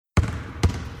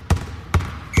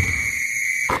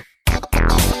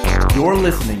You're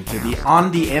listening to the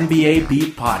On the NBA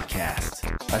Beat podcast,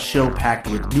 a show packed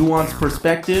with nuanced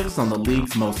perspectives on the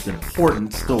league's most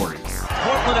important stories.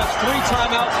 Portland has 3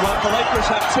 timeouts left. The Lakers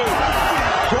have 2.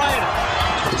 Bryant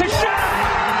to shot!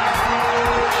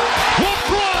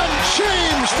 LeBron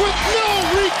James with no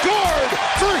regard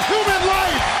for human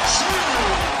life.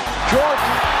 Jordan.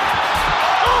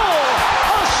 Oh,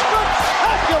 a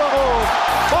spectacular move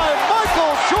by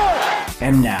Michael Jordan.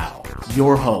 And now,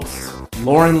 your hosts,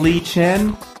 Lauren Lee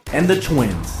Chen and the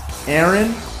twins,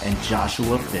 Aaron and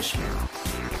Joshua Fishman.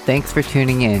 Thanks for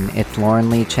tuning in. It's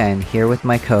Lauren Lee Chen here with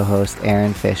my co-host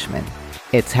Aaron Fishman.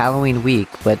 It's Halloween week,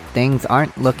 but things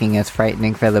aren't looking as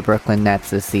frightening for the Brooklyn Nets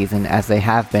this season as they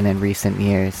have been in recent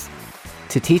years.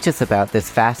 To teach us about this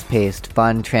fast-paced,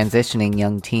 fun, transitioning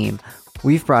young team,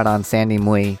 we've brought on Sandy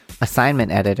Mui,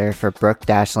 assignment editor for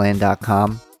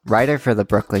Brook-Land.com, writer for The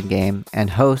Brooklyn Game,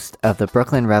 and host of the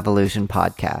Brooklyn Revolution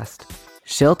podcast.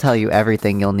 She'll tell you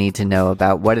everything you'll need to know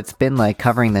about what it's been like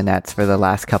covering the Nets for the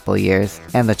last couple years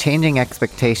and the changing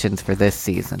expectations for this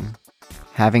season.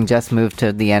 Having just moved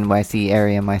to the NYC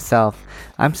area myself,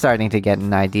 I'm starting to get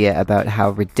an idea about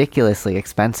how ridiculously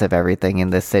expensive everything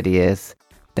in this city is.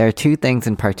 There are 2 things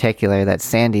in particular that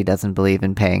Sandy doesn't believe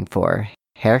in paying for: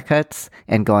 haircuts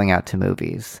and going out to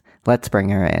movies. Let's bring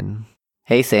her in.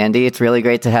 Hey Sandy, it's really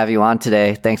great to have you on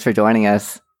today. Thanks for joining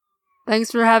us.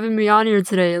 Thanks for having me on here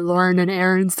today, Lauren and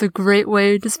Aaron. It's a great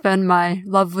way to spend my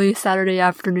lovely Saturday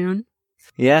afternoon.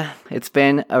 Yeah, it's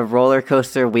been a roller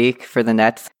coaster week for the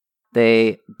Nets.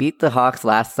 They beat the Hawks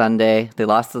last Sunday. They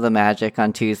lost to the Magic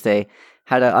on Tuesday.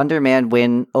 Had an undermanned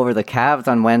win over the Cavs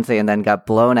on Wednesday and then got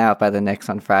blown out by the Knicks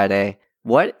on Friday.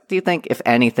 What do you think, if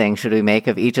anything, should we make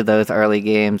of each of those early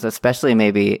games, especially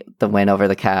maybe the win over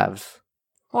the Cavs?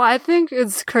 Well, I think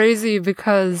it's crazy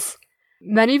because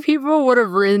many people would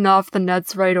have written off the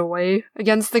Nets right away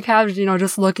against the Cavs,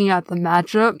 just looking at the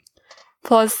matchup.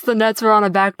 Plus, the Nets were on a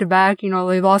back-to-back.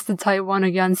 They lost a tight one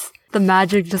against the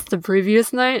Magic just the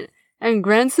previous night. And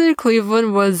granted,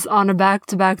 Cleveland was on a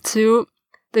back-to-back too.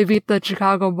 They beat the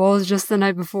Chicago Bulls just the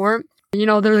night before. They're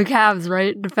the Cavs,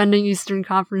 right? Defending Eastern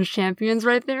Conference champions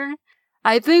right there.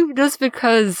 I think just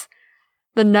because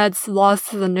the Nets lost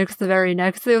to the Knicks the very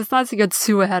next day, let's not to get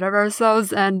too ahead of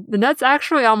ourselves, and the Nets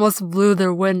actually almost blew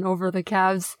their win over the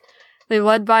Cavs. They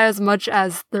led by as much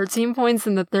as 13 points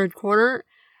in the third quarter.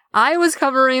 I was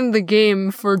covering the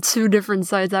game for 2 different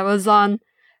sites. I was on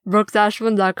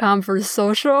Brook-Land.com for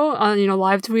social,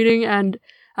 live tweeting, and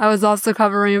I was also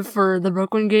covering it for the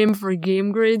Brooklyn Game for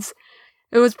game grades.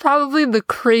 It was probably the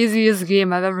craziest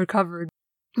game I've ever covered.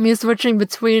 Me switching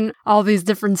between all these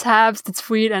different tabs to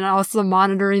tweet and also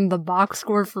monitoring the box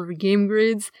score for game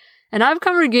grades. And I've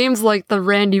covered games like the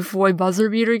Randy Foye buzzer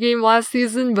beater game last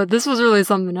season, but this was really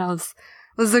something else.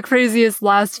 It was the craziest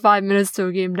last 5 minutes to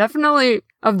a game, definitely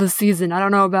of the season. I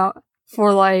don't know about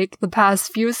for the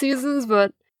past few seasons,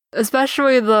 but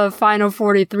especially the final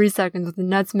 43 seconds with the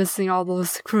Nets missing all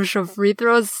those crucial free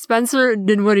throws. Spencer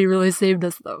Dinwiddie really saved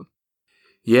us though.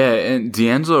 Yeah, and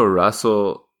D'Angelo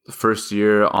Russell, first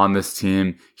year on this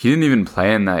team, he didn't even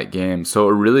play in that game. So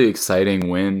a really exciting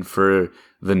win for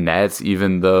the Nets,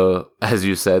 even though, as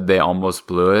you said, they almost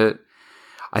blew it.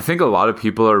 I think a lot of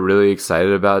people are really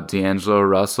excited about D'Angelo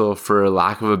Russell. For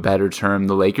lack of a better term,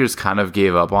 the Lakers kind of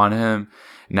gave up on him.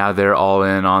 Now they're all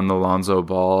in on the Lonzo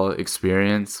Ball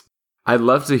experience. I'd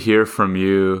love to hear from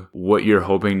you what you're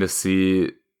hoping to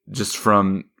see just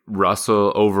from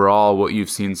Russell overall, what you've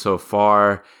seen so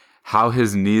far, how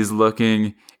his knee's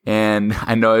looking. And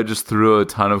I know I just threw a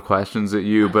ton of questions at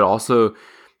you, but also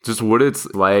just what it's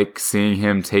like seeing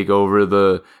him take over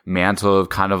the mantle of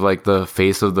kind of like the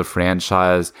face of the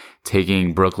franchise,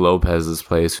 taking Brook Lopez's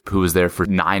place, who was there for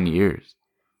 9 years.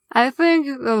 I think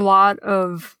a lot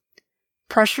of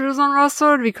pressures on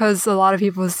Russell because a lot of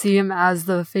people see him as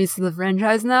the face of the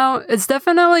franchise now. It's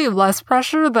definitely less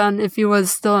pressure than if he was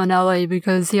still in LA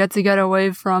because he had to get away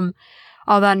from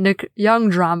all that Nick Young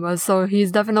drama. So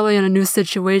he's definitely in a new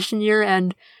situation here,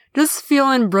 and just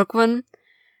feeling Brooklyn,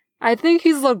 I think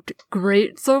he's looked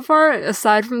great so far,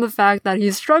 aside from the fact that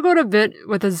he's struggled a bit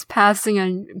with his passing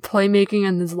and playmaking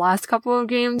in his last couple of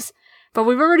games. But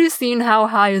we've already seen how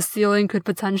high his ceiling could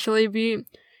potentially be.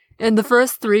 In the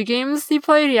first 3 games he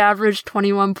played, he averaged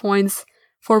 21 points,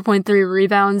 4.3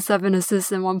 rebounds, 7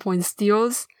 assists, and 1 point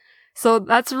steals. So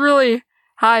that's really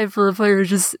high for a player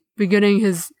just beginning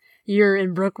his year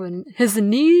in Brooklyn. His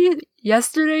knee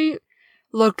yesterday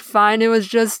looked fine. It was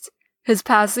just his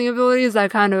passing abilities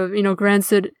that kind of,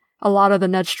 granted a lot of the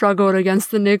Nets struggled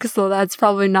against the Knicks, so that's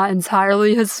probably not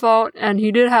entirely his fault. And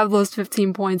he did have those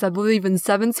 15 points, I believe, in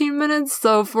 17 minutes.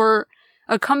 So for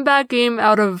a comeback game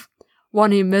out of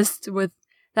one he missed with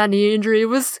that knee injury. It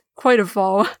was quite a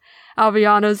fall, I'll be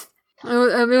honest.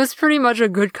 It was pretty much a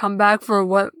good comeback for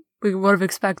what we would have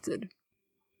expected.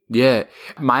 Yeah,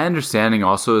 my understanding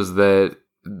also is that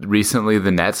recently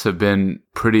the Nets have been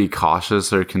pretty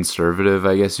cautious or conservative,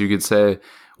 I guess you could say,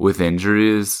 with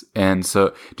injuries. And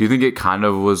so do you think it kind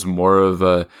of was more of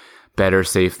a better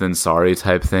safe than sorry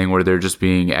type thing where they're just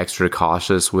being extra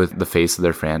cautious with the face of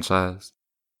their franchise?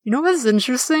 You know what's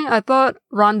interesting? I thought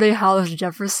Rondae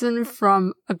Hollis-Jefferson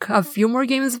from a few more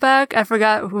games back, I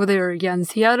forgot who they were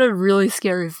against, he had a really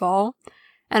scary fall.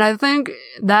 And I think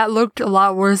that looked a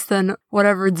lot worse than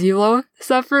whatever D'Lo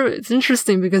suffered. It's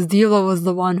interesting because D'Lo was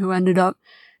the one who ended up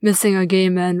missing a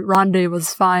game and Rondae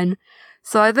was fine.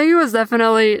 So I think it was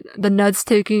definitely the Nets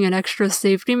taking an extra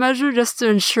safety measure just to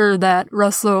ensure that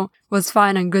Russell was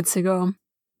fine and good to go.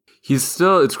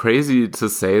 It's crazy to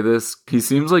say this, he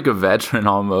seems like a veteran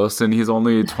almost, and he's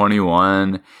only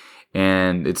 21,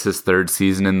 and it's his third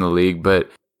season in the league, but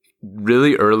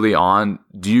really early on,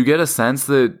 do you get a sense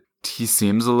that he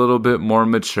seems a little bit more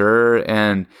mature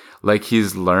and like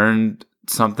he's learned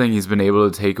something? He's been able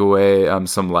to take away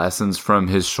some lessons from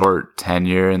his short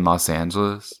tenure in Los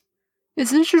Angeles?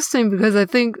 It's interesting because I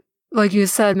think, like you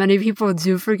said, many people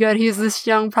do forget he's this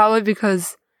young, probably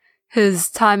because his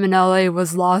time in LA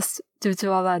was lost due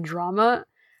to all that drama.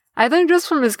 I think just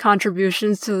from his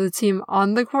contributions to the team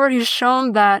on the court, he's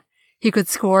shown that he could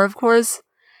score, of course,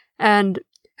 and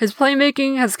his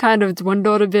playmaking has kind of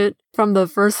dwindled a bit from the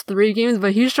first 3 games,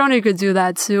 but he's shown he could do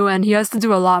that too, and he has to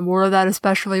do a lot more of that,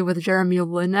 especially with Jeremy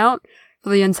Lin out for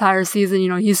the entire season. You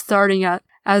know, he's starting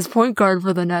as point guard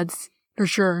for the Nets, for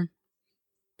sure.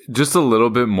 Just a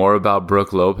little bit more about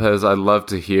Brook Lopez, I'd love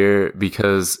to hear,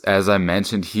 because as I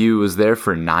mentioned, he was there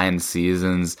for 9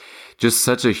 seasons, just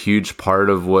such a huge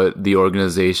part of what the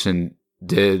organization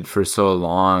did for so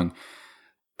long.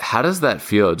 How does that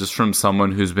feel, just from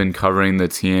someone who's been covering the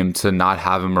team, to not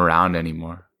have him around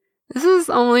anymore? This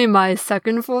is only my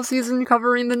second full season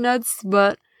covering the Nets,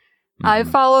 but I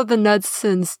followed the Nets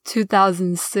since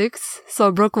 2006,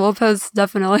 so Brook Lopez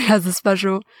definitely has a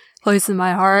special place in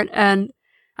my heart, and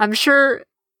I'm sure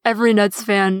every Nets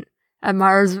fan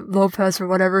admires Lopez for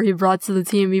whatever he brought to the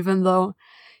team, even though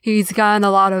he's gotten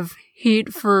a lot of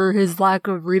heat for his lack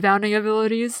of rebounding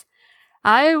abilities.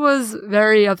 I was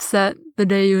very upset the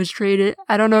day he was traded.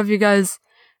 I don't know if you guys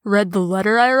read the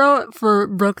letter I wrote for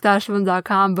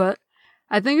Brook-Lopez.com, but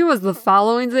I think it was the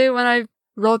following day when I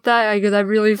wrote that, because I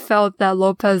really felt that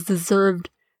Lopez deserved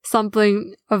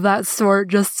something of that sort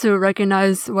just to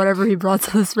recognize whatever he brought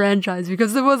to this franchise,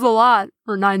 because it was a lot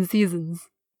for 9 seasons.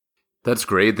 That's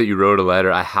great that you wrote a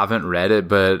letter. I haven't read it,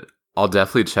 but I'll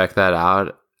definitely check that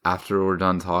out after we're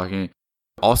done talking.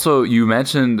 Also, you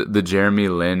mentioned the Jeremy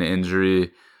Lin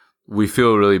injury. We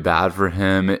feel really bad for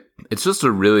him. It's just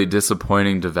a really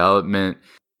disappointing development.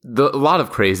 A lot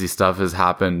of crazy stuff has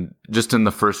happened just in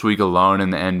the first week alone in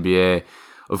the NBA.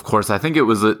 Of course, I think it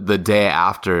was the day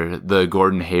after the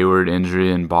Gordon Hayward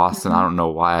injury in Boston. I don't know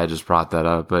why I just brought that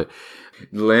up, but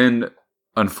Lin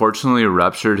unfortunately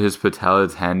ruptured his patella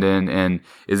tendon and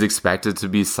is expected to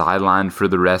be sidelined for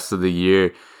the rest of the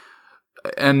year.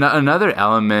 And another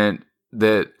element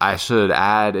that I should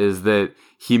add is that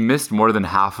he missed more than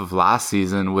half of last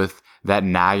season with that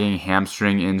nagging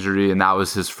hamstring injury, and that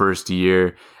was his first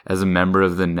year as a member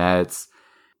of the Nets.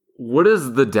 What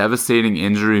does the devastating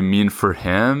injury mean for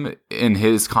him in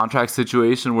his contract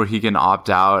situation, where he can opt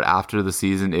out after the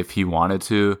season if he wanted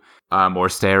to, or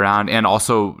stay around? And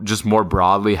also, just more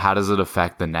broadly, how does it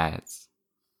affect the Nets?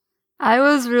 I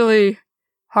was really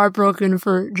heartbroken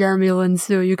for Jeremy Lin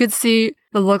too. You could see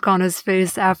the look on his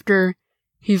face after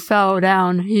he fell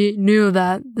down. He knew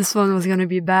that this one was going to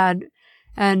be bad.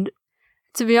 And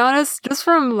to be honest, just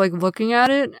from looking at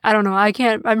it, I don't know,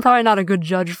 I'm probably not a good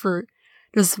judge for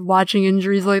just watching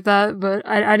injuries like that, but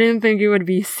I didn't think it would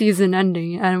be season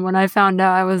ending. And when I found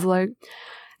out, I was like,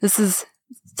 this is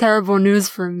terrible news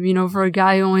for him, for a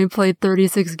guy who only played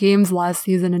 36 games last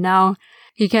season, and now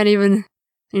he can't even,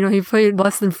 he played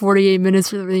less than 48 minutes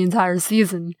for the entire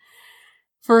season.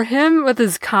 For him, with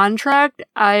his contract,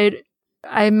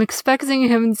 I'm expecting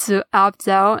him to opt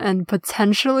out and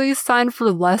potentially sign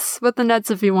for less with the Nets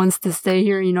if he wants to stay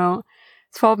here.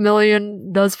 $12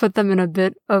 million does put them in a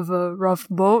bit of a rough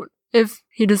boat if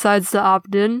he decides to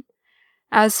opt in.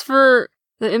 As for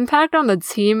the impact on the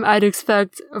team, I'd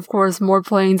expect, of course, more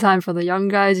playing time for the young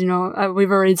guys.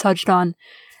 We've already touched on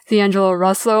D'Angelo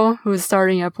Russell, who's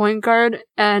starting at point guard,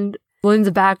 and Lin's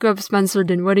backup, Spencer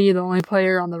Dinwiddie, the only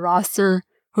player on the roster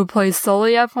who plays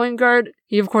solely at point guard.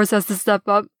 He, of course, has to step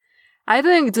up. I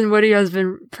think Dinwiddie has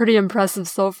been pretty impressive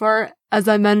so far. As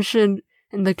I mentioned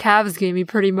in the Cavs game, he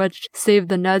pretty much saved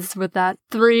the Nets with that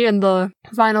 3 in the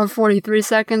final 43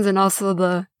 seconds and also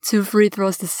the 2 free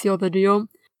throws to seal the deal.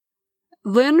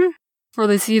 Lin, for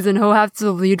the season, he'll have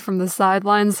to lead from the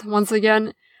sidelines once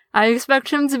again. I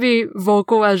expect him to be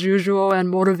vocal as usual and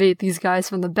motivate these guys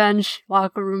from the bench,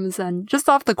 locker rooms, and just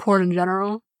off the court in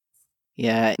general.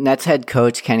 Yeah, Nets head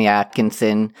coach Kenny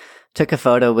Atkinson took a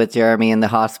photo with Jeremy in the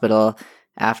hospital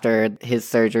after his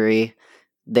surgery.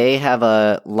 They have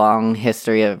a long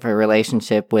history of a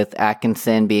relationship, with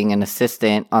Atkinson being an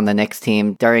assistant on the Knicks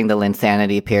team during the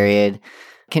Linsanity period.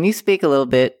 Can you speak a little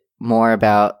bit more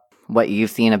about what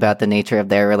you've seen about the nature of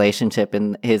their relationship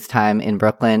in his time in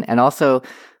Brooklyn, and also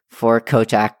for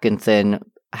Coach Atkinson,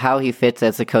 how he fits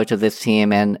as the coach of this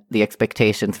team and the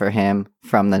expectations for him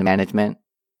from the management?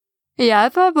 Yeah, I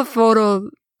thought the photo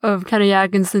of Kenny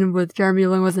Atkinson with Jeremy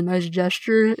Lin was a nice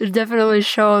gesture. It definitely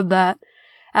showed that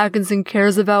Atkinson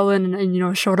cares about Lin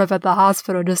and showed up at the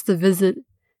hospital just to visit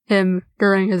him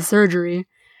during his surgery.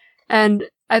 And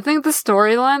I think the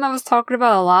storyline I was talking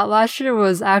about a lot last year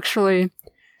was actually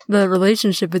the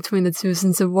relationship between the two,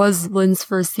 since it was Lin's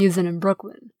first season in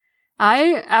Brooklyn.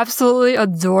 I absolutely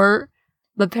adore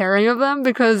the pairing of them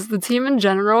because the team in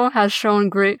general has shown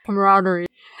great camaraderie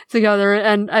together,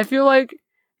 and I feel like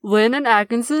Lin and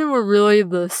Atkinson were really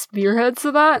the spearheads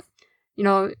of that.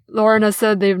 Lauren has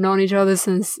said they've known each other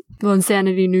since the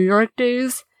Linsanity New York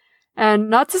days, and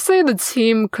not to say the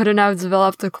team couldn't have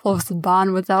developed a close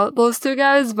bond without those two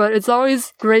guys, but it's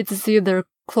always great to see their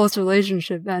close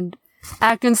relationship, and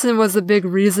Atkinson was a big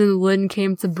reason Lin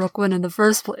came to Brooklyn in the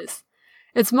first place.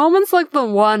 It's moments like the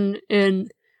one in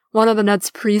one of the Nets'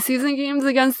 preseason games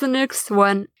against the Knicks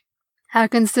when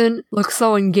Atkinson looks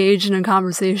so engaged in a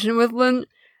conversation with Lin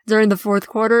during the fourth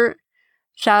quarter.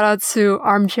 Shout out to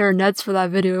Armchair Nets for that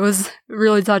video. It was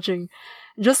really touching.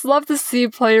 Just love to see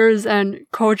players and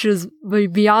coaches be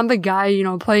beyond the guy,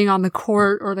 playing on the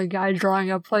court or the guy drawing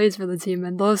up plays for the team.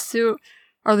 And those two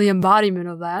are the embodiment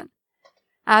of that.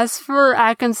 As for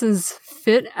Atkinson's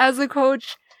fit as a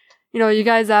coach, you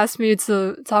guys asked me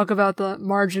to talk about the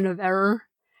margin of error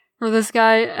for this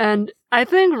guy, and I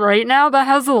think right now that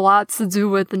has a lot to do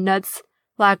with the Nets'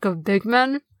 lack of big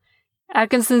men.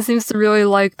 Atkinson seems to really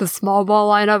like the small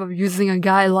ball lineup of using a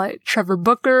guy like Trevor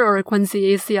Booker or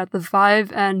Quincy Acy at the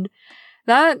 5, and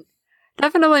that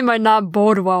definitely might not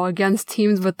bode well against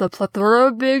teams with the plethora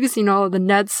of bigs. The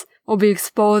Nets will be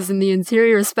exposed in the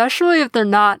interior, especially if they're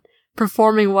not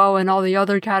performing well in all the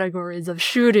other categories of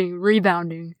shooting,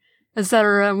 rebounding,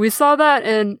 etc. And we saw that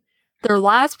in their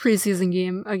last preseason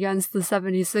game against the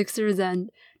 76ers, and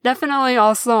definitely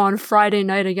also on Friday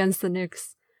night against the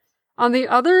Knicks. On the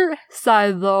other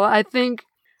side, though, I think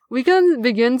we can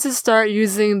begin to start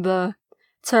using the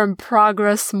term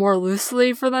progress more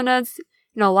loosely for the Nets.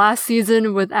 Last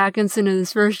season with Atkinson in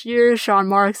his first year, Sean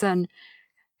Marks and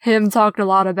him talked a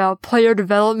lot about player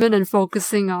development and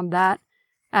focusing on that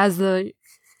as the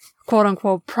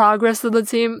quote-unquote progress of the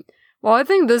team. Well, I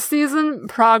think this season,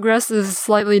 progress is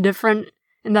slightly different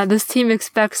in that this team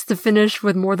expects to finish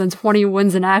with more than 20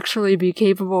 wins and actually be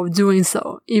capable of doing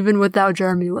so, even without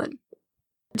Jeremy Lin.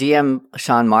 GM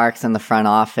Sean Marks in the front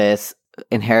office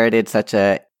inherited such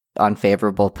a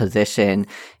unfavorable position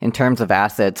in terms of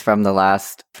assets from the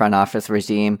last front office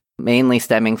regime, mainly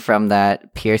stemming from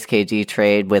that Pierce KG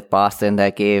trade with Boston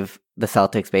that gave the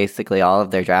Celtics basically all of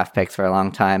their draft picks for a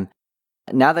long time.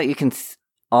 Now that you can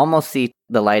almost see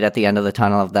the light at the end of the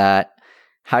tunnel of that,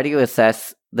 how do you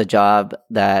assess the job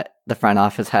that the front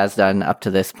office has done up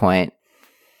to this point?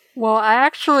 Well, I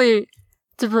actually,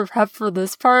 to prep for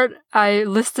this part, I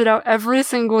listed out every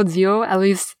single deal, at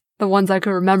least the ones I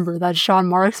could remember, that Sean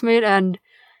Marks made, and,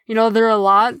 there are a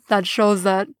lot that shows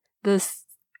that this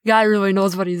guy really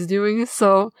knows what he's doing,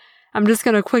 so I'm just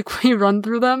gonna quickly run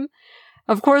through them.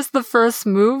 Of course, the first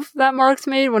move that Marks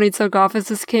made when he took office,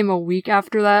 this came a week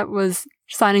after that, was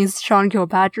signing Sean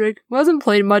Kilpatrick. He hasn't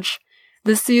played much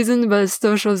this season, but it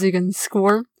still shows he can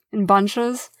score in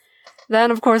bunches. Then,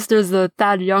 of course, there's the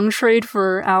Thad Young trade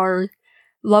for our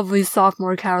lovely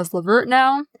sophomore Karis LeVert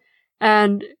now.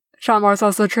 And Sean Marks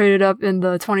also traded up in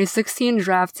the 2016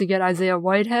 draft to get Isaiah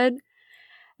Whitehead.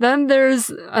 Then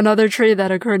there's another trade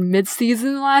that occurred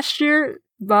mid-season last year.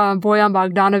 Bojan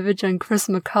Bogdanovic and Chris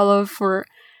McCullough for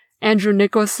Andrew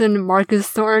Nicholson, Marcus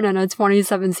Thornton, and a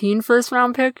 2017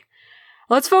 first-round pick.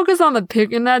 Let's focus on the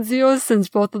pick in that deal, since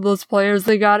both of those players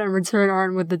they got in return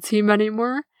aren't with the team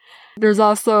anymore. There's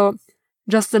also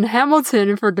Justin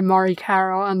Hamilton for DeMarre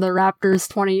Carroll and the Raptors'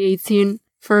 2018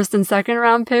 first and second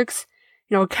round picks.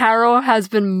 Carroll has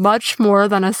been much more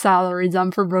than a salary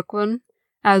dump for Brooklyn,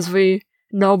 as we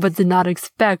know but did not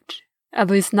expect at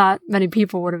least not many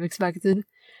people would have expected.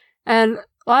 And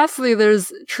lastly,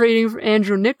 there's trading for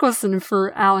Andrew Nicholson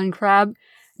for Alan Crabb.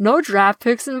 No draft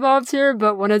picks involved here,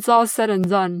 but when it's all said and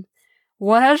done,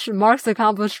 what has Marks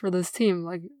accomplished for this team?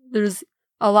 Like, there's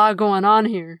a lot going on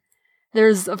here.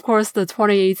 There's, of course, the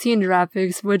 2018 draft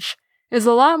picks, which is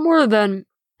a lot more than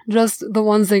just the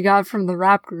ones they got from the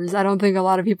Raptors. I don't think a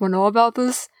lot of people know about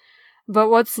this. But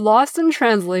what's lost in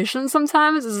translation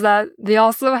sometimes is that they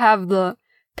also have the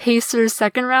Pacers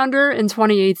second rounder in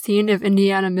 2018 if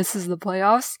Indiana misses the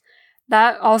playoffs.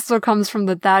 That also comes from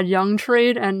the Thad Young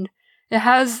trade, and it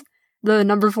has the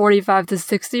number 45 to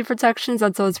 60 protections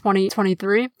until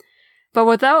 2023. But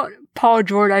without Paul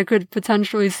George, I could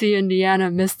potentially see Indiana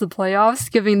miss the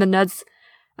playoffs, giving the Nets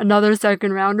another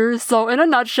second rounder. So in a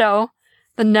nutshell,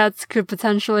 the Nets could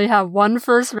potentially have 1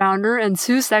 first rounder and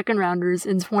 2 second rounders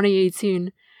in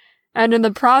 2018. And in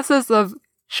the process of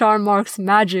Sean Marks'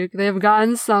 magic, they have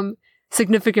gotten some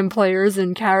significant players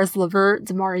in Caris LeVert,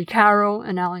 DeMarre Carroll,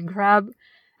 and Alan Crabb.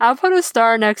 I'll put a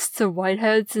star next to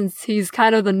Whitehead since he's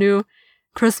kind of the new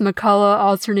Chris McCullough,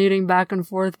 alternating back and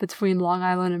forth between Long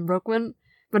Island and Brooklyn.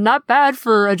 But not bad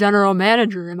for a general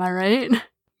manager, am I right?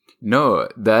 No,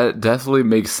 that definitely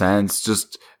makes sense.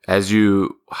 Just as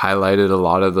you highlighted a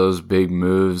lot of those big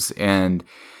moves, and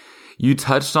you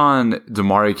touched on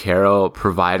DeMarre Carroll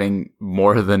providing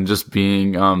more than just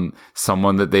being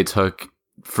someone that they took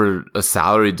for a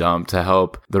salary dump to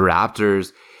help the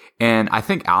Raptors. And I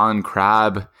think Alan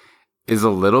Crabb is a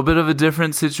little bit of a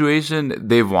different situation.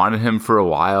 They've wanted him for a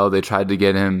while. They tried to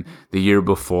get him the year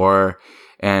before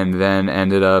and then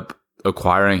ended up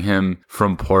acquiring him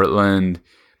from Portland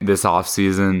this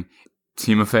offseason.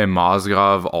 Timofey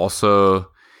Mozgov also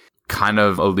kind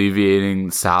of alleviating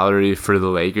salary for the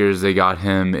Lakers. They got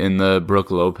him in the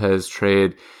Brook Lopez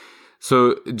trade.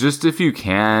 So just if you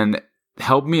can,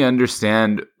 help me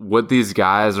understand what these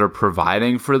guys are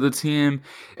providing for the team.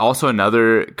 Also,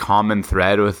 another common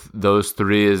thread with those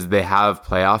three is they have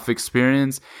playoff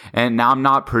experience. And now I'm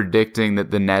not predicting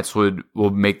that the Nets will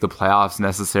make the playoffs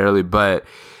necessarily, but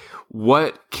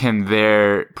what can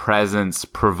their presence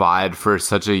provide for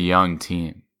such a young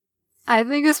team? I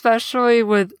think especially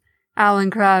with Alan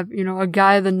Crabb, a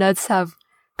guy the Nets have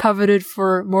coveted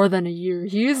for more than a year.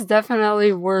 He is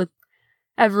definitely worth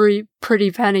every pretty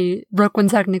penny Brooklyn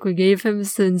technically gave him,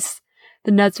 since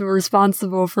the Nets were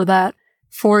responsible for that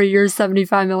 4 years,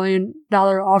 $75 million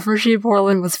offer sheet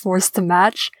Portland was forced to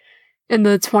match in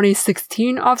the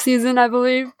 2016 offseason, I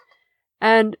believe.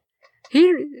 And he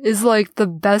is like the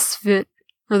best fit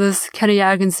for this Kenny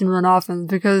Atkinson run offense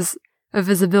because of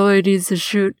his abilities to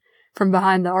shoot from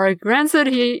behind the arc. Granted,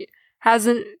 he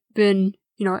hasn't been,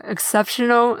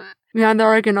 exceptional behind the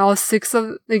arc in all 6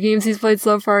 of the games he's played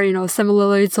so far.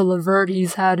 Similarly to LeVert,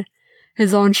 he's had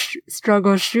his own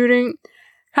struggle shooting.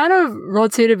 Kind of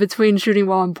rotated between shooting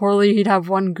well and poorly. He'd have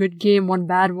one good game, one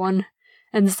bad one,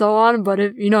 and so on. But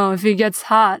if he gets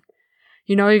hot,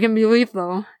 he can be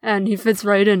lethal, and he fits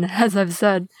right in, as I've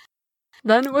said.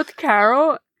 Then with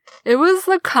Carroll, it was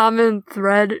the common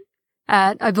thread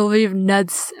at, I believe,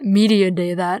 Nets Media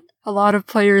Day that a lot of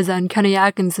players and Kenny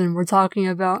Atkinson were talking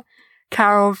about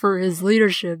Carroll for his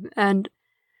leadership. And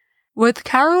with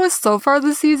Carroll so far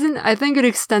this season, I think it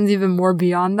extends even more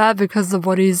beyond that because of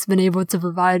what he's been able to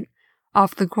provide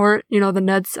off the court. The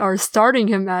Nets are starting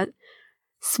him at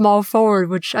small forward,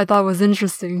 which I thought was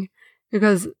interesting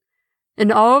because in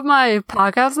all of my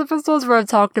podcast episodes where I've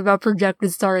talked about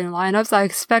projected starting lineups, I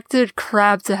expected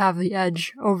Crabb to have the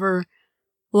edge over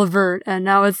LeVert, and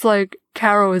now it's like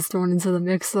Carroll is thrown into the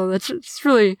mix, so that's just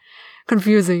really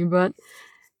confusing. But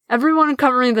everyone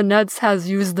covering the Nets has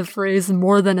used the phrase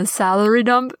more than a salary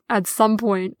dump at some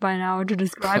point by now to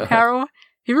describe Carroll.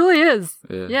 He really is.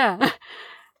 Yeah.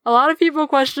 A lot of people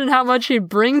question how much he'd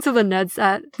bring to the Nets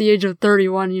at the age of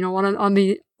 31, on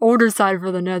the older side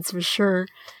for the Nets for sure.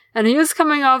 And he is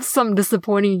coming off some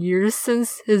disappointing years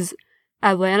since his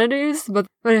Atlanta days, but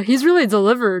he's really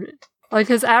delivered. Like,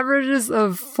 his averages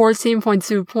of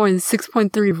 14.2 points,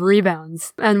 6.3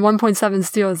 rebounds, and 1.7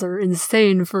 steals are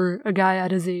insane for a guy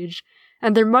at his age.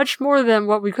 And they're much more than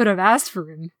what we could have asked for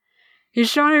him. He's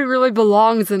shown he really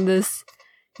belongs in this.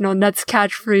 Nets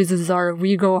catchphrases are,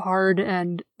 "we go hard,"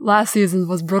 and last season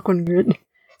was Brooklyn grit.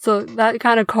 So that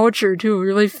kind of culture, too,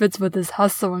 really fits with his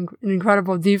hustle and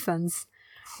incredible defense.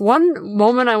 One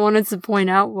moment I wanted to point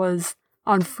out was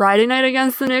on Friday night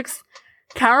against the Knicks.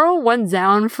 Carroll went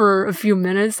down for a few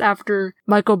minutes after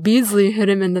Michael Beasley hit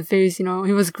him in the face. He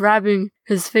was grabbing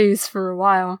his face for a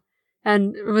while.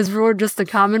 And it was ruled just a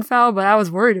common foul, but I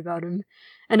was worried about him.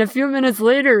 And a few minutes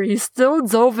later, he still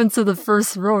dove into the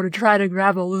first row to try to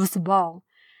grab a loose ball.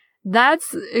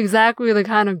 that's exactly the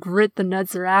kind of grit the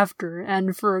Nets are after.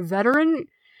 And for a veteran,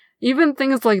 even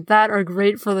things like that are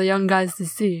great for the young guys to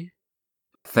see.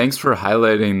 Thanks for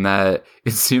highlighting that.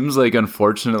 It seems like,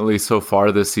 unfortunately, so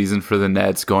far this season for the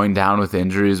Nets, going down with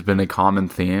injury has been a common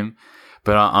theme.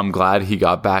 But I'm glad he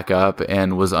got back up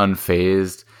and was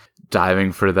unfazed,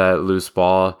 diving for that loose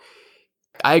ball.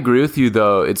 I agree with you,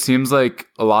 though. It seems like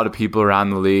a lot of people around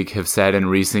the league have said in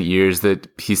recent years that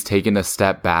he's taken a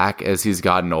step back as he's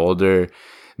gotten older.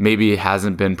 Maybe he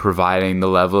hasn't been providing the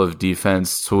level of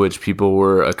defense to which people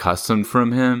were accustomed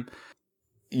from him.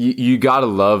 You gotta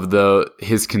love, though,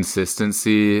 his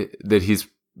consistency that he's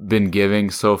been giving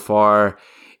so far.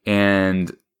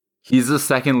 And he's the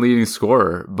second leading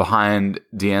scorer behind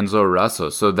D'Angelo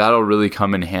Russell. So that'll really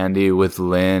come in handy with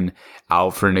Lin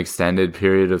out for an extended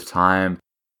period of time.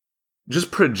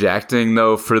 Just projecting,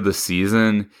 though, for the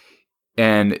season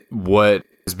and what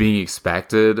is being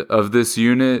expected of this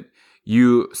unit,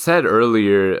 you said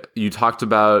earlier, you talked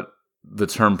about the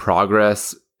term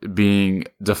progress being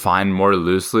defined more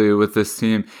loosely with this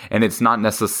team, and it's not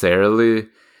necessarily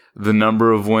the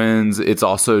number of wins, it's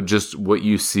also just what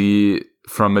you see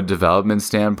from a development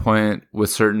standpoint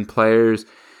with certain players.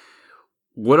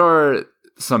 What are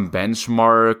some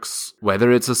benchmarks,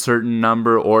 whether it's a certain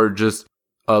number or just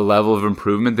a level of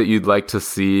improvement that you'd like to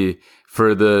see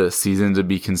for the season to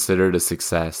be considered a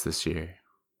success this year?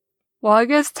 Well, I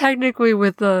guess technically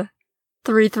with the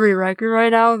 3-3 record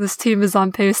right now, this team is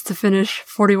on pace to finish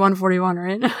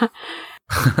 41-41,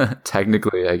 right?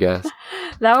 Technically, I guess.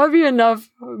 That would be enough,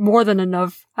 more than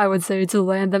enough, I would say, to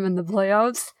land them in the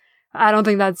playoffs. I don't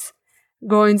think that's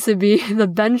going to be the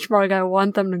benchmark I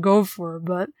want them to go for,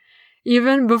 but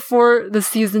even before the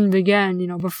season began,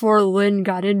 before Lin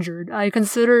got injured, I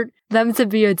considered them to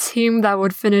be a team that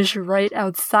would finish right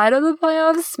outside of the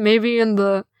playoffs, maybe in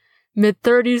the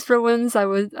mid-30s for wins. I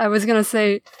was gonna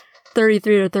say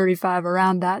 33-35,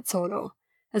 around that total.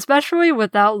 Especially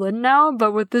without Lin now,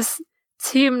 but with this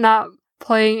team not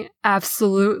playing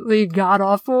absolutely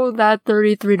god-awful, that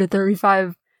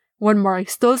 33-35 win mark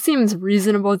still seems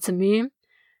reasonable to me.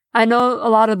 I know a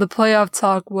lot of the playoff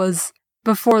talk was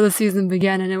before the season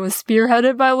began, and it was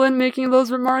spearheaded by Lin making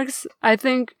those remarks. I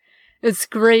think it's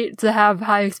great to have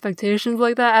high expectations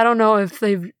like that. I don't know if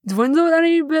they've dwindled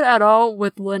any bit at all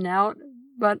with Lin out,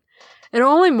 but it'll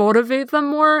only motivate them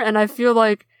more, and I feel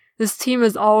like this team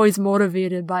is always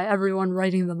motivated by everyone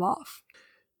writing them off.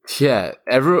 Yeah,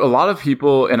 a lot of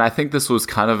people, and I think this was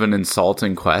kind of an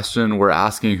insulting question, were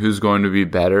asking who's going to be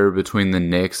better between the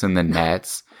Knicks and the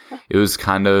Nets. It was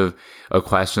kind of a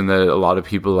question that a lot of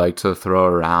people like to throw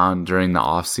around during the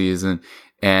offseason,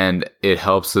 and it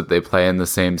helps that they play in the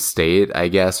same state, I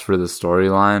guess, for the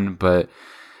storyline. But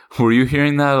were you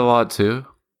hearing that a lot too?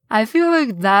 I feel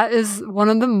like that is one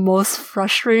of the most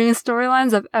frustrating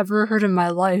storylines I've ever heard in my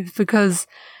life, because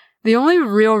the only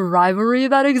real rivalry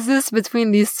that exists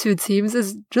between these two teams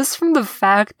is just from the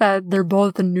fact that they're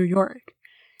both in New York.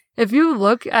 If you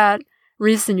look at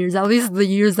recent years, at least the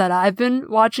years that I've been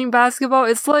watching basketball,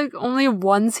 it's like only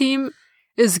one team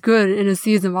is good in a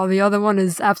season while the other one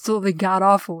is absolutely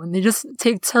god-awful, and they just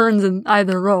take turns in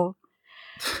either role.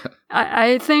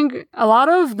 I think a lot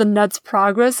of the Nets'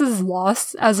 progress is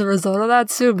lost as a result of that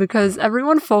too, because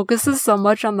everyone focuses so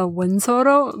much on the win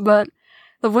total, but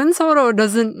the win total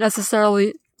doesn't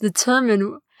necessarily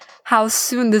determine how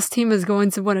soon this team is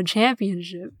going to win a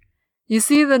championship. You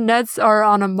see, the Nets are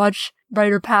on a much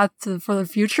brighter path for the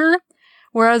future,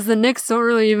 whereas the Knicks don't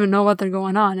really even know what they're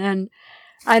going on. And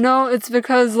I know it's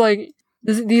because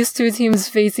these two teams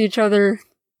face each other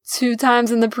 2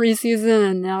 times in the preseason,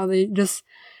 and now they just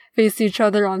face each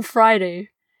other on Friday.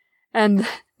 And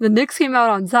the Knicks came out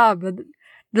on top, but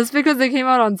just because they came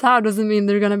out on top doesn't mean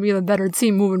they're going to be the better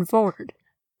team moving forward.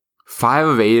 5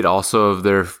 of 8 also of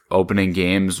their opening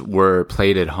games were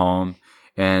played at home.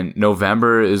 And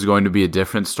November is going to be a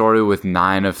different story with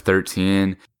 9 of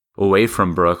 13 away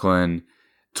from Brooklyn.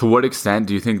 To what extent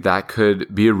do you think that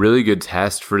could be a really good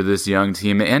test for this young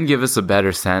team and give us a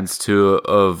better sense too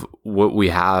of what we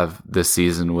have this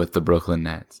season with the Brooklyn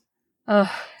Nets?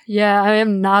 Yeah, I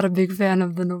am not a big fan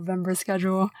of the November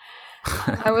schedule.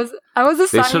 I was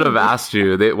They should have asked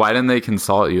you. Why didn't they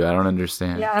consult you? I don't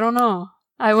understand. Yeah, I don't know.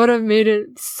 I would have made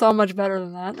it so much better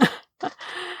than that.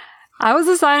 I was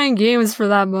assigning games for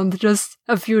that month just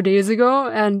a few days ago,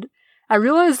 and I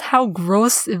realized how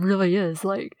gross it really is.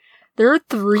 There are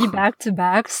 3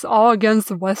 back-to-backs, all against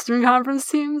the Western Conference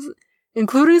teams,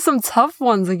 including some tough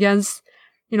ones against,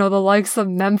 the likes of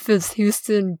Memphis,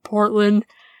 Houston, Portland.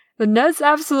 The Nets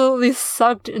absolutely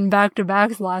sucked in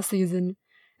back-to-backs last season.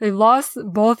 They lost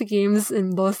both games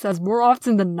in those sets more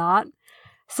often than not.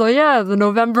 So yeah, the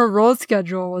November road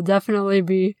schedule will definitely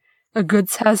be a good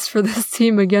test for this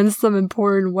team against some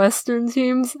important Western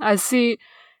teams. I see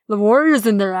the Warriors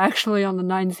in there actually on the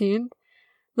 19th.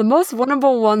 The most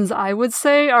winnable ones I would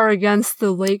say are against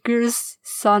the Lakers,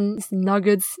 Suns,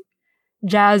 Nuggets,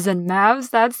 Jazz, and Mavs.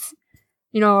 That's,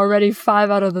 already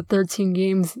 5 out of the 13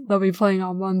 games they'll be playing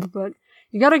all month, but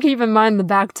you gotta keep in mind the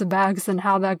back-to-backs and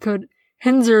how that could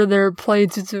hinder their play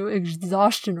due to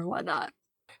exhaustion or whatnot.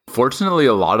 Fortunately,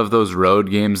 a lot of those road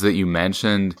games that you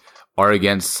mentioned are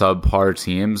against subpar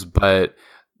teams, but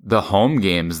the home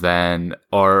games then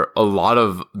are a lot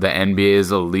of the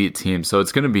NBA's elite teams, so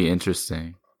it's going to be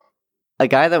interesting. A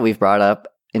guy that we've brought up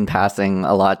in passing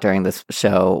a lot during this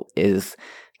show is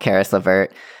Caris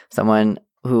LeVert, someone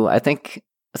who I think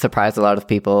surprised a lot of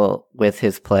people with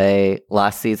his play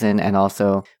last season and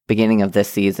also beginning of this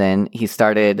season. He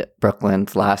started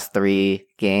Brooklyn's last 3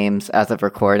 games as of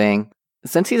recording.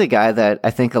 Since he's a guy that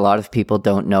I think a lot of people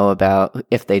don't know about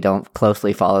if they don't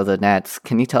closely follow the Nets,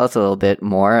 can you tell us a little bit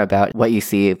more about what you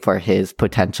see for his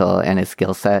potential and his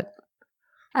skill set?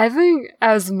 I think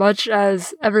as much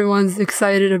as everyone's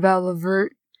excited about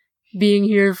LeVert being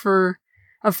here for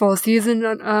a full season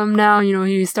now,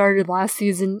 he started last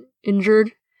season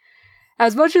injured.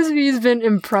 As much as he's been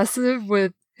impressive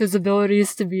with his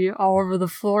abilities to be all over the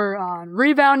floor on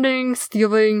rebounding,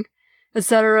 stealing,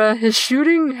 etc., his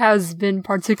shooting has been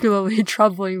particularly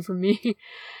troubling for me.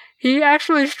 He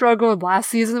actually struggled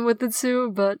last season with it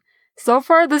too, but so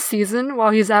far this season, while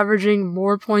he's averaging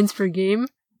more points per game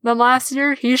than last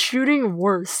year, he's shooting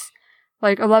worse.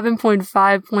 Like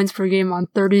 11.5 points per game on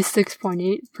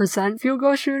 36.8% field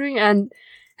goal shooting, and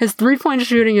his 3-point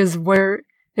shooting is where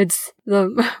it's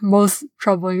the most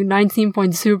troubling,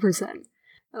 19.2%.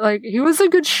 Like, he was a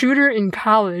good shooter in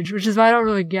college, which is why I don't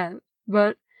really get.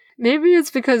 But maybe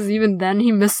it's because even then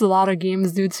he missed a lot of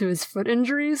games due to his foot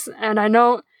injuries, and I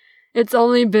know it's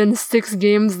only been 6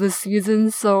 games this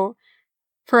season, so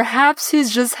perhaps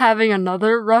he's just having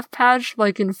another rough patch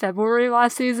like in February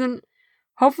last season.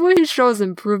 Hopefully he shows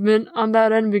improvement on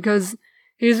that end because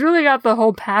he's really got the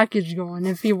whole package going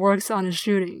if he works on his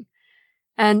shooting.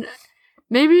 And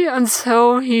maybe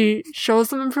until he shows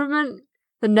some improvement,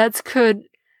 the Nets could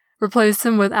replace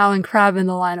him with Allen Crabbe in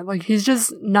the lineup. Like, he's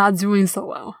just not doing so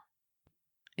well.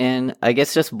 And I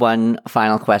guess just one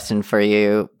final question for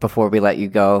you before we let you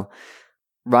go.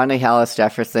 Rondae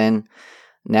Hollis-Jefferson,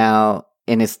 now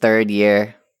in his 3rd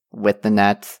year with the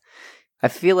Nets, I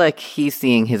feel like he's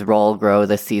seeing his role grow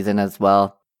this season as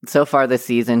well. So far this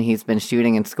season, he's been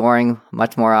shooting and scoring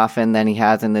much more often than he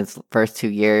has in his first 2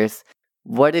 years.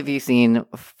 What have you seen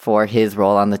for his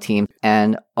role on the team?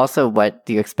 And also, what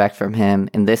do you expect from him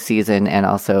in this season and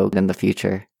also in the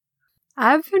future?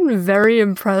 I've been very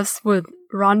impressed with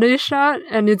Rondae's shot,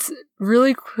 and it's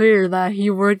really clear that he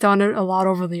worked on it a lot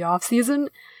over the offseason.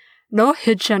 No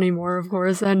hitch anymore, of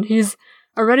course, and he's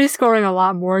already scoring a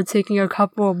lot more, taking a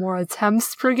couple more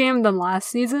attempts per game than last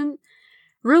season.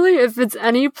 Really, if it's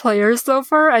any player so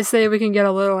far, I say we can get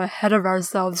a little ahead of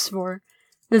ourselves for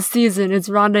this season. It's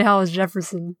Rondae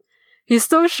Hollis-Jefferson. He's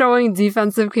still showing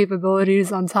defensive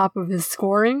capabilities on top of his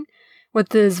scoring,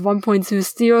 with his 1.2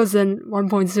 steals and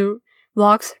 1.2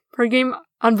 blocks per game.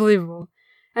 Unbelievable.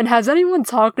 And has anyone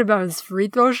talked about his free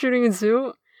throw shooting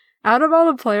too? Out of all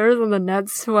the players on the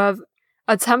Nets who have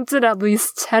attempted at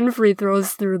least 10 free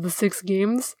throws through the 6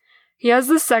 games, he has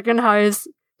the 2nd highest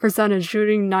percentage,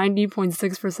 shooting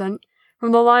 90.6%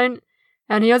 from the line,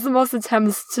 and he has the most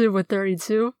attempts too with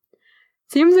 32.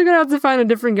 Teams are gonna have to find a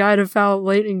different guy to foul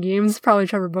late in games, probably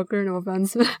Trevor Booker, no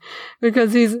offense,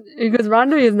 because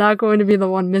Rondae is not going to be the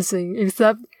one missing,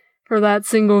 except for that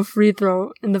single free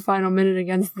throw in the final minute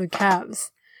against the Cavs.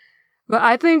 But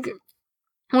I think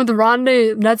with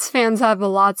Rondae, Nets fans have a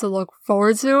lot to look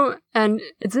forward to, and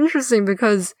it's interesting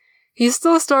because he's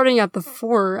still starting at the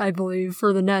 4, I believe,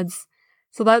 for the Nets.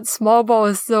 So that small ball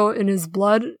is still in his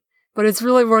blood, but it's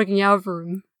really working out for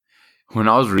him. When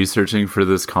I was researching for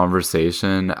this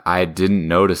conversation, I didn't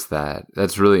notice that.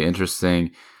 That's really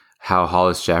interesting how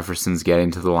Hollis-Jefferson's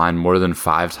getting to the line more than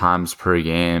 5 times per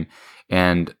game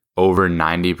and over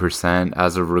 90%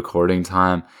 as of recording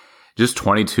time. Just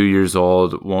 22 years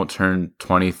old, won't turn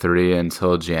 23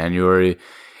 until January.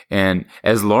 And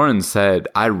as Lauren said,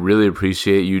 I really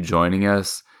appreciate you joining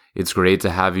us. It's great to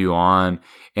have you on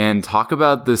and talk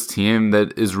about this team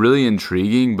that is really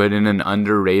intriguing, but in an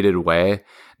underrated way.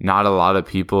 Not a lot of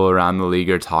people around the league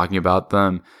are talking about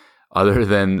them other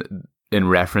than in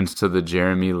reference to the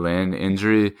Jeremy Lin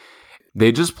injury.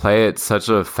 They just play at such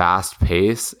a fast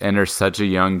pace and are such a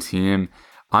young team.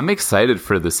 I'm excited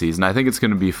for the season. I think it's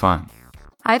going to be fun.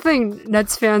 I think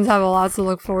Nets fans have a lot to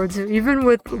look forward to, even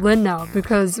with Lin now,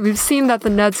 because we've seen that the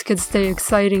Nets could stay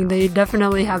exciting. They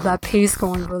definitely have that pace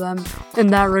going for them in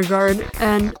that regard,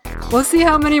 and we'll see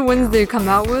how many wins they come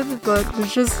out with, but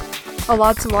there's just a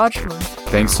lot to watch for.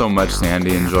 Thanks so much,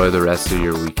 Sandy. Enjoy the rest of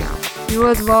your weekend. You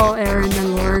as well, Aaron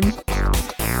and Lauren.